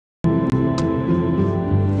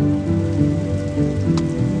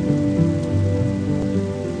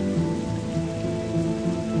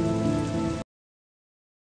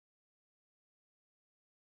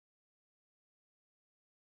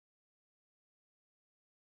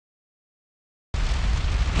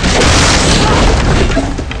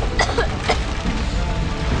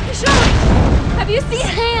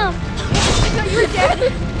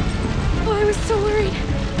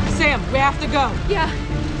go. Yeah,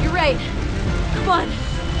 you're right. Come on.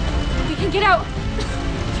 We can get out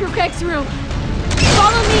through Greg's room.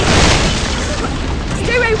 Follow me.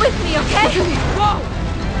 Stay right with me, okay? Go!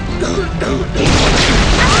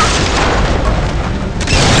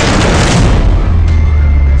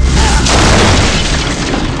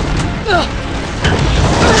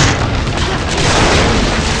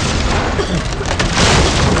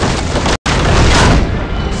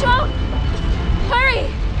 Michonne! Hurry!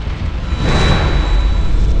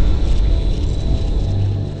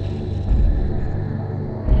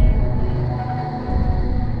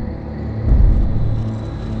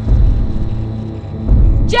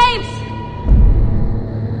 James!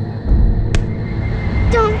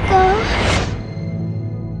 Don't go.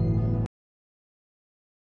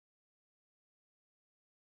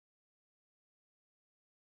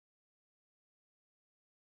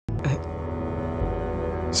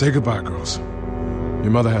 Say goodbye, girls. Your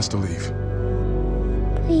mother has to leave.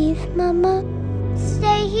 Please, Mama.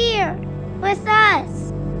 Stay here with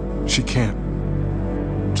us. She can't.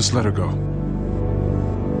 Just let her go.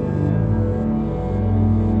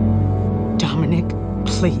 Dominic,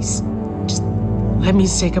 please. Just let me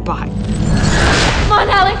say goodbye. Come on,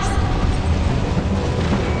 Alex!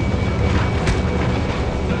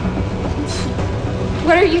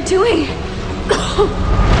 What are you doing?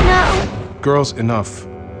 No. Girls, enough.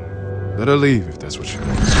 Let her leave if that's what she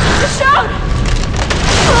wants. Michonne!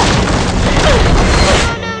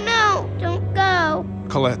 No. Don't go.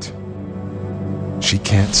 Colette. She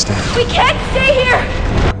can't stay. We can't stay here!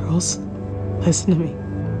 Girls, listen to me.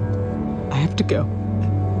 I have to go.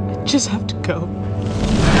 I just have to go.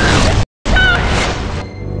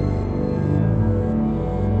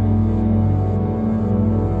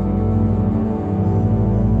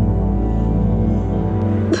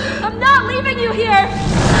 I'm not leaving you here!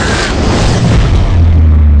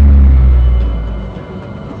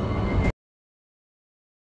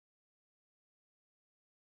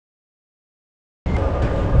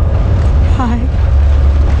 Hi.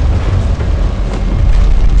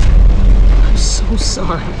 I'm so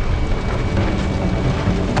sorry.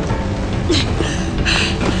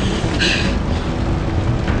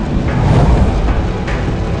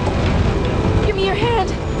 Give me your hand.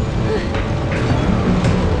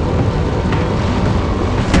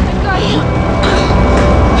 I've got you.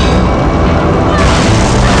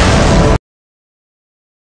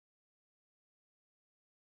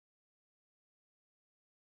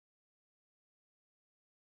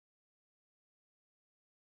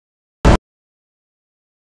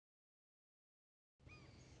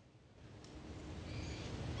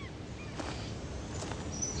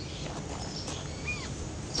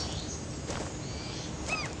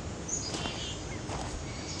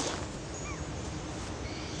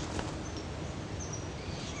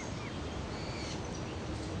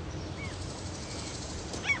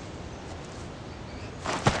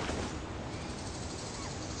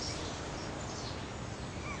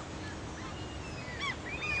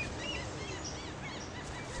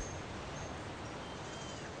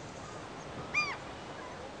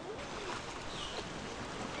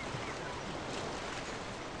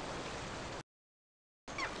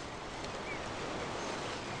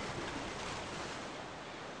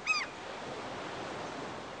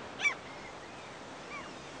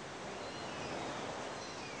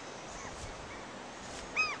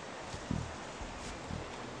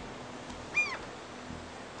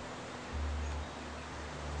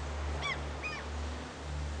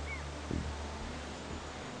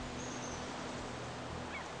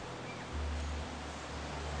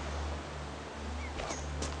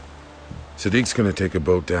 Sadiq's gonna take a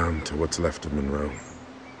boat down to what's left of Monroe.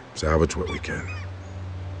 Salvage what we can.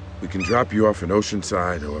 We can drop you off in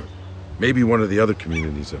Oceanside or maybe one of the other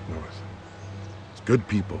communities up north. It's good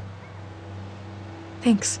people.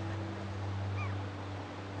 Thanks.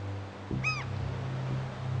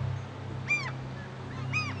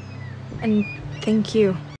 And thank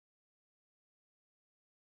you.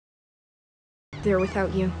 There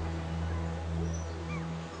without you.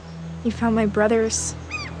 You found my brothers.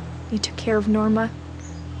 You took care of Norma.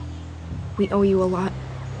 We owe you a lot.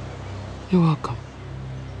 You're welcome.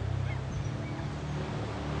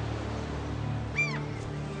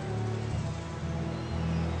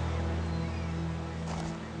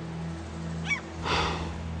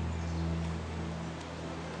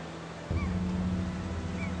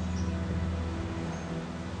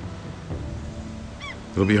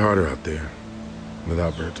 It'll be harder out there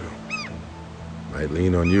without Berto. Might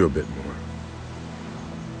lean on you a bit more.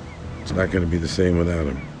 It's not gonna be the same without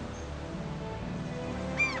him.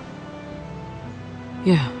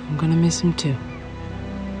 Yeah, I'm gonna miss him too.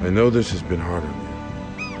 I know this has been hard on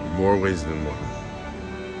you, in more ways than one.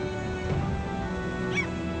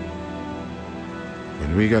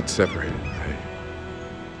 When we got separated, I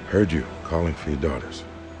heard you calling for your daughters.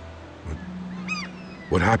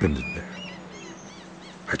 What happened in there?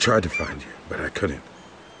 I tried to find you, but I couldn't.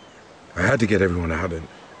 I had to get everyone out and...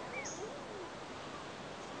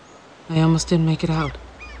 I almost didn't make it out.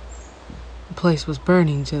 The place was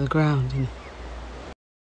burning to the ground and...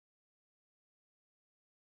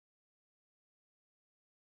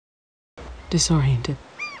 disoriented.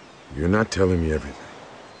 You're not telling me everything.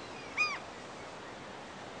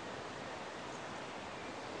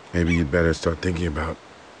 Maybe you'd better start thinking about,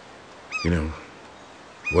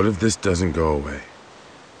 what if this doesn't go away?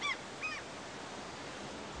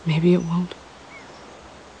 Maybe it won't.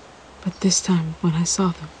 But this time, when I saw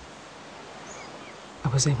them, I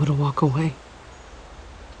was able to walk away.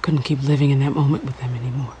 Couldn't keep living in that moment with them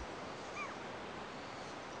anymore.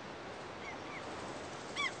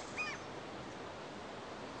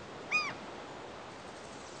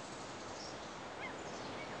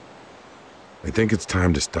 I think it's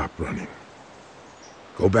time to stop running.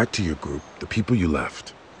 Go back to your group, the people you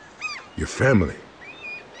left, your family,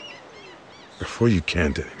 before you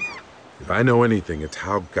can't anymore. If I know anything, it's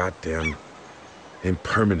how goddamn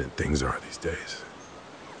impermanent things are these days.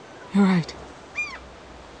 You're right.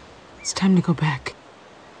 It's time to go back.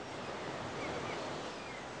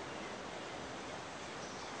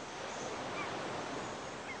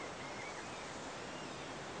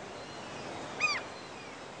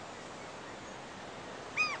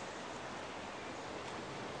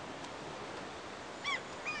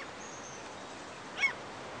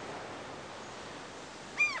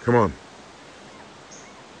 Come on.